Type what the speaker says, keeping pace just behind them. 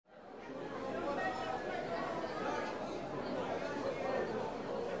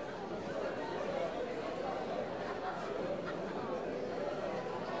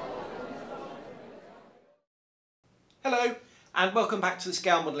and welcome back to the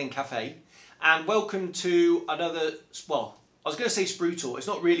Scale Modelling Cafe, and welcome to another, well, I was going to say sprue tour. It's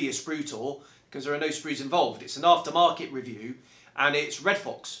not really a sprue tour because there are no sprues involved. It's an aftermarket review, and it's Red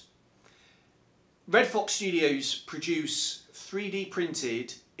Fox. Red Fox Studios produce 3D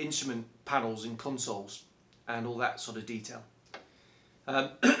printed instrument panels and consoles and all that sort of detail.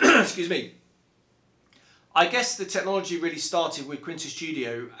 Excuse me. I guess the technology really started with Quinta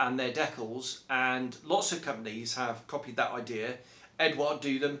Studio and their decals, and lots of companies have copied that idea. Edward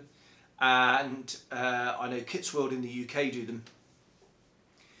do them, and I know Kits World in the UK do them.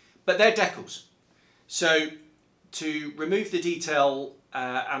 But they're decals. So to remove the detail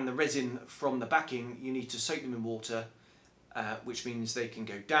and the resin from the backing, you need to soak them in water, which means they can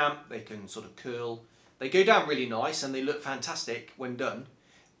go damp, they can sort of curl. They go down really nice and they look fantastic when done,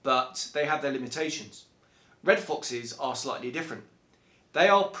 but they have their limitations. Red Foxes are slightly different. They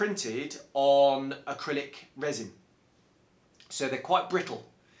are printed on acrylic resin. So they're quite brittle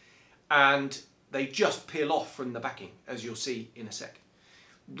and they just peel off from the backing, as you'll see in a sec.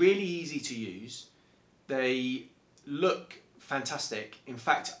 Really easy to use. They look fantastic. In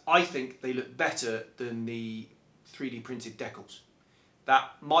fact, I think they look better than the 3D printed decals. That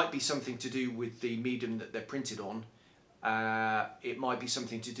might be something to do with the medium that they're printed on. It might be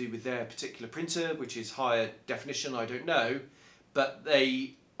something to do with their particular printer, which is higher definition, I don't know, but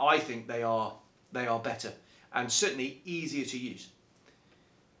I think they are better and certainly easier to use.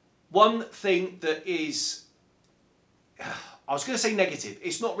 One thing that is, I was going to say negative,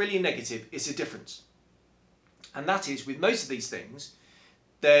 it's not really a negative, it's a difference. And that is, with most of these things,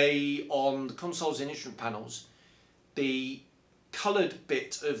 on the consoles and instrument panels, the coloured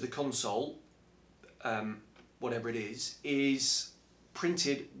bit of the console, whatever it is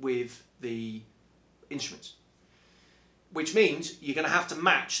printed with the instruments. Which means you're going to have to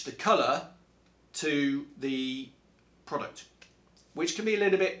match the colour to the product, which can be a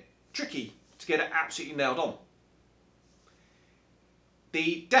little bit tricky to get it absolutely nailed on.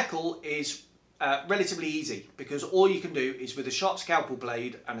 The decal is relatively easy because all you can do is with a sharp scalpel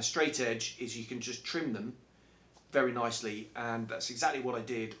blade and a straight edge is you can just trim them very nicely, and that's exactly what I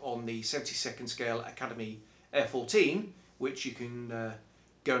did on the 72nd scale Academy Air 14, which you can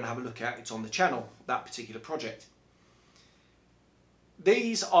go and have a look at. It's on the channel, that particular project.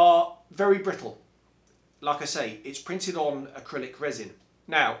 These are very brittle. Like I say, it's printed on acrylic resin.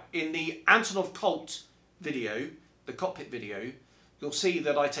 Now, in the Antonov Colt video, the cockpit video, you'll see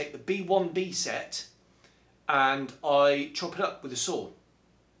that I take the B1B set and I chop it up with a saw.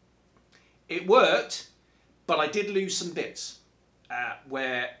 It worked, but I did lose some bits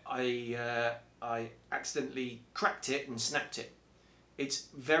where I accidentally cracked it and snapped it. It's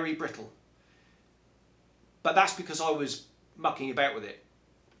very brittle. But that's because I was mucking about with it.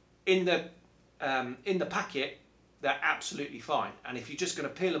 In the packet, they're absolutely fine. And if you're just going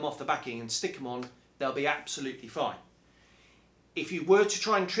to peel them off the backing and stick them on, they'll be absolutely fine. If you were to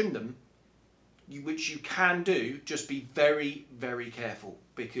try and trim them, which you can do, just be very, very careful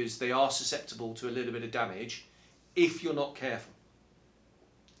because they are susceptible to a little bit of damage if you're not careful.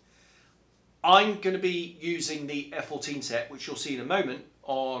 I'm going to be using the F14 set, which you'll see in a moment,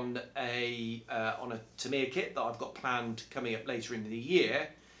 on a Tamiya kit that I've got planned coming up later in the year.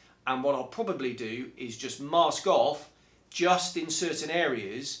 And what I'll probably do is just mask off just in certain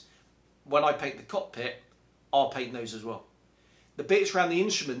areas. When I paint the cockpit, I'll paint those as well. The bits around the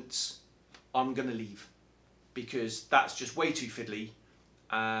instruments, I'm going to leave because that's just way too fiddly,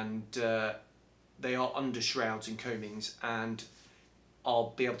 and they are under shrouds and coamings, and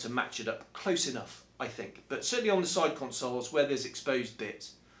I'll be able to match it up close enough, I think. But certainly on the side consoles where there's exposed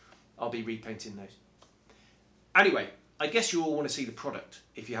bits, I'll be repainting those. Anyway, I guess you all want to see the product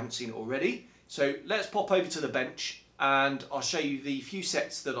if you haven't seen it already. So let's pop over to the bench and I'll show you the few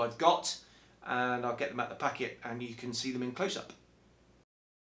sets that I've got, and I'll get them out the packet and you can see them in close-up.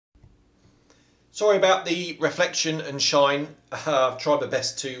 Sorry about the reflection and shine. I've tried my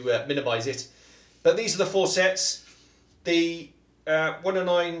best to minimise it. But these are the four sets. The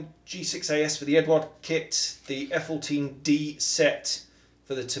 109 G6AS for the Edward kit, the F14D set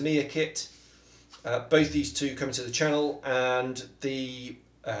for the Tamiya kit. Both these two come to the channel, and the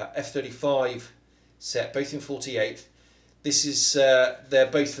F35 set, both in 48. This is they're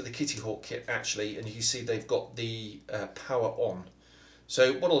both for the Kitty Hawk kit actually, and you can see they've got the power on.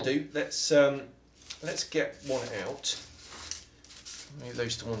 So what I'll do, let's get one out. Move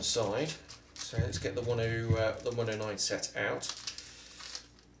those to one side. So let's get the 109 set out.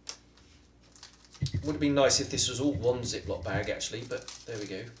 Would have been nice if this was all one Ziploc bag actually, but there we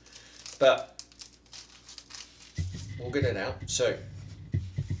go. But we'll get it out. So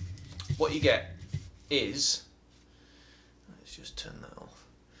what you get is, let's turn that off.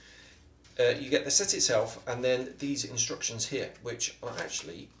 You get the set itself and then these instructions here, which are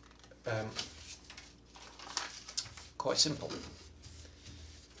actually quite simple.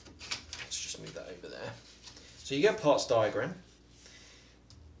 Let's just move that over there. So you get parts diagram,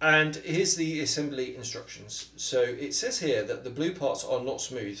 and here's the assembly instructions. So it says here that the blue parts are not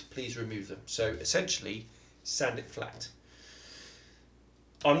smooth, please remove them. So essentially, sand it flat.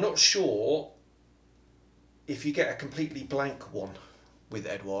 I'm not sure if you get a completely blank one with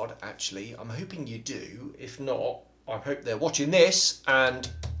Edward, actually. I'm hoping you do. If not, I hope they're watching this and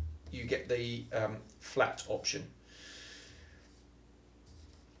you get the flat option.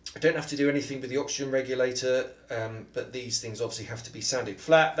 I don't have to do anything with the oxygen regulator, but these things obviously have to be sanded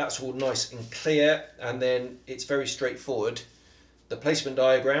flat. That's all nice and clear, and then it's very straightforward. The placement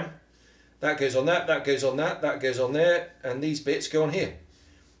diagram, that goes on that, that goes on that, that goes on there, and these bits go on here.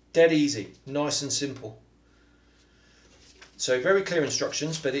 Dead easy, nice and simple. So very clear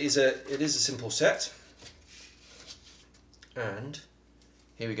instructions, but it is a simple set. And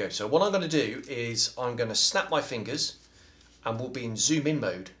here we go. So what I'm going to do is I'm going to snap my fingers and we'll be in zoom in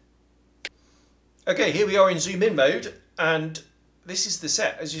mode. Okay, here we are in zoom in mode, and this is the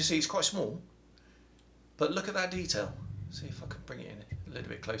set. As you see, it's quite small, but look at that detail. See if I can bring it in a little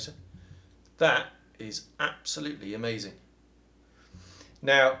bit closer. That is absolutely amazing.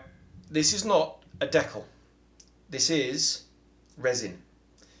 Now, this is not a decal. This is resin.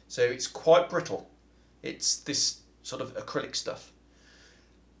 So it's quite brittle. It's this sort of acrylic stuff.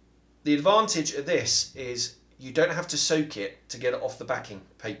 The advantage of this is you don't have to soak it to get it off the backing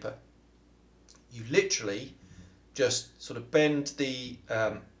paper. You literally just sort of bend the,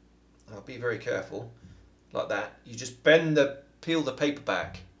 I'll be very careful, like that. You just peel the paper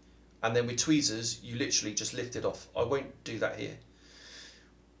back, and then with tweezers, you literally just lift it off. I won't do that here.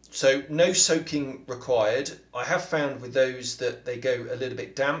 So no soaking required. I have found with those that they go a little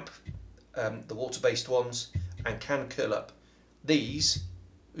bit damp, the water-based ones, and can curl up. These,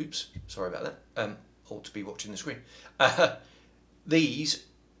 oops, sorry about that, ought to be watching the screen. These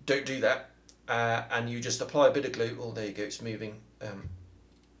don't do that, and you just apply a bit of glue. Oh, there you go, it's moving. And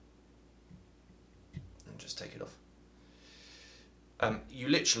just take it off. You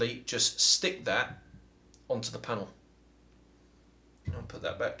literally just stick that onto the panel. I'll put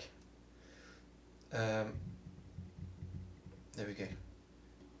that back. There we go.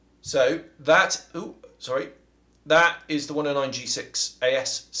 So that, that is the 109G6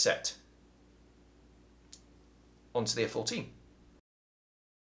 AS set onto the F-14.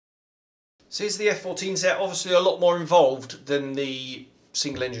 So here's the F-14 set, obviously a lot more involved than the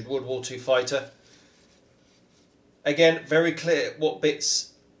single-engine World War II fighter. Again, very clear what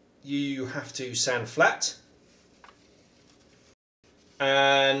bits you have to sand flat.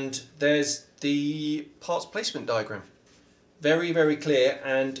 And there's the parts placement diagram. Very, very clear,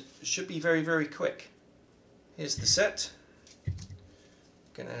 and should be very, very quick. Here's the set.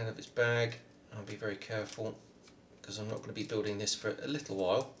 Get it out of its bag. I'll be very careful because I'm not going to be building this for a little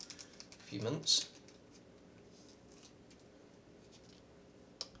while, a few months.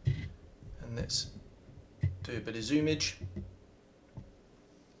 And let's do a bit of zoomage.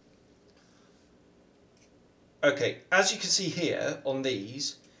 Okay, as you can see here on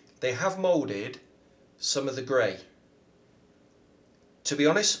these, they have moulded some of the grey. To be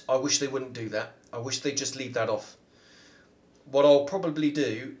honest, I wish they wouldn't do that. I wish they'd just leave that off. What I'll probably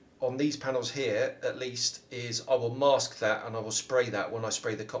do on these panels here, at least, is I will mask that and I will spray that when I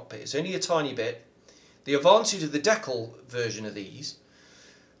spray the cockpit. It's only a tiny bit. The advantage of the decal version of these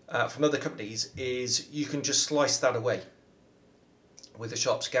from other companies is you can just slice that away with a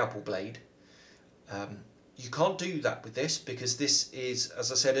sharp scalpel blade. You can't do that with this because this is,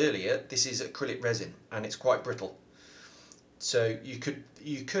 as I said earlier, this is acrylic resin and it's quite brittle. So you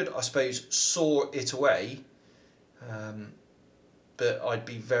could, I suppose, saw it away, but I'd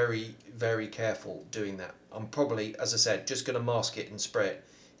be very, very careful doing that. I'm probably, as I said, just going to mask it and spray it.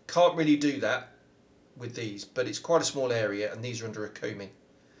 Can't really do that with these, but it's quite a small area and these are under a combing.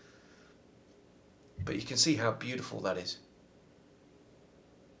 But you can see how beautiful that is.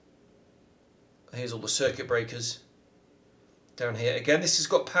 Here's all the circuit breakers down here. Again, this has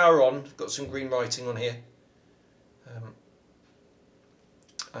got power on, got some green writing on here.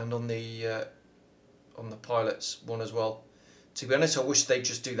 And on the pilot's one as well. To be honest, I wish they'd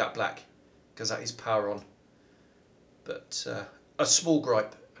just do that black because that is power on. But a small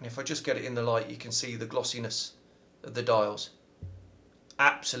gripe, and if I just get it in the light, you can see the glossiness of the dials.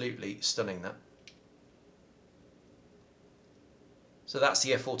 Absolutely stunning, that. So that's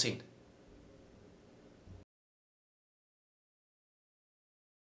the F-14.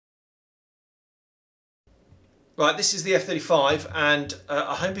 Right, this is the F-35, and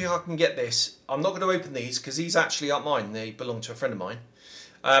I hope I can get this. I'm not going to open these because these actually aren't mine. They belong to a friend of mine.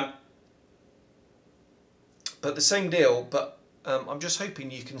 But the same deal, but I'm just hoping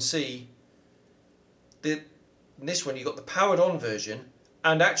you can see in this one you've got the powered on version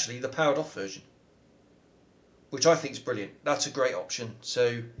and actually the powered off version, which I think is brilliant. That's a great option.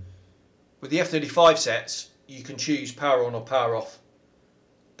 So with the F-35 sets, you can choose power on or power off.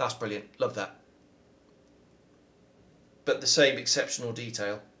 That's brilliant. Love that. But the same exceptional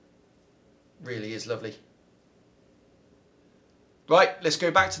detail. Really is lovely. Right, let's go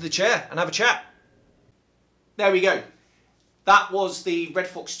back to the chair and have a chat. There we go. That was the Red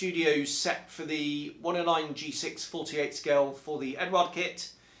Fox Studios set for the 109 G6 48 scale for the Edward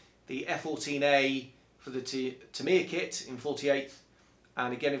kit, the F-14A for the Tamir kit in 48th,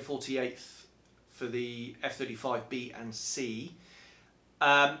 and again in 48th for the F-35B and C.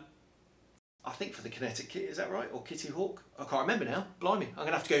 I think for the Kinetic kit, is that right? Or Kitty Hawk? I can't remember now. Blimey, I'm going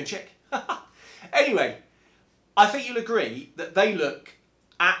to have to go and check. Anyway, I think you'll agree that they look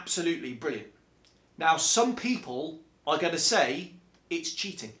absolutely brilliant. Now, some people are going to say it's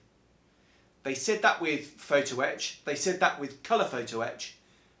cheating. They said that with photo etch. They said that with colour photo etch.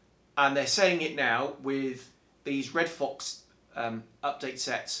 And they're saying it now with these Red Fox update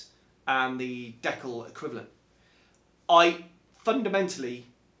sets and the decal equivalent. I fundamentally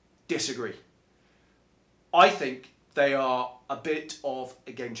disagree. I think they are a bit of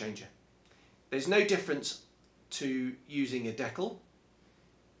a game changer. There's no difference to using a decal,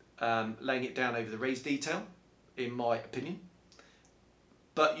 laying it down over the raised detail, in my opinion.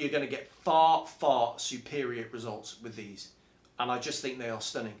 But you're going to get far, far superior results with these. And I just think they are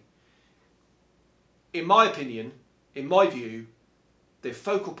stunning. In my opinion, in my view, the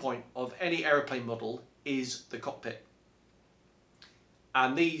focal point of any aeroplane model is the cockpit.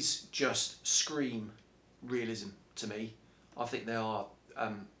 And these just scream realism to me. I think they are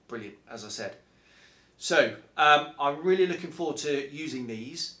brilliant, as I said. So I'm really looking forward to using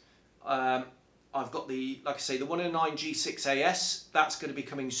these. I've got the, like I say, the 109 G6AS. That's going to be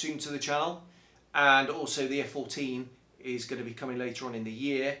coming soon to the channel, and also the F-14 is going to be coming later on in the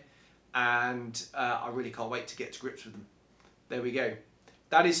year, and I really can't wait to get to grips with them. There we go.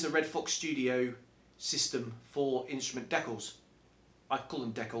 That is the Red Fox Studio system for instrument decals. I call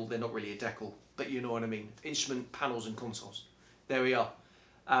them decal, they're not really a decal, but you know what I mean. Instrument panels and consoles. There we are.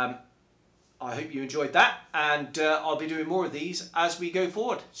 I hope you enjoyed that, and I'll be doing more of these as we go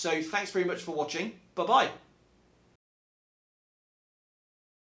forward. So thanks very much for watching. Bye-bye.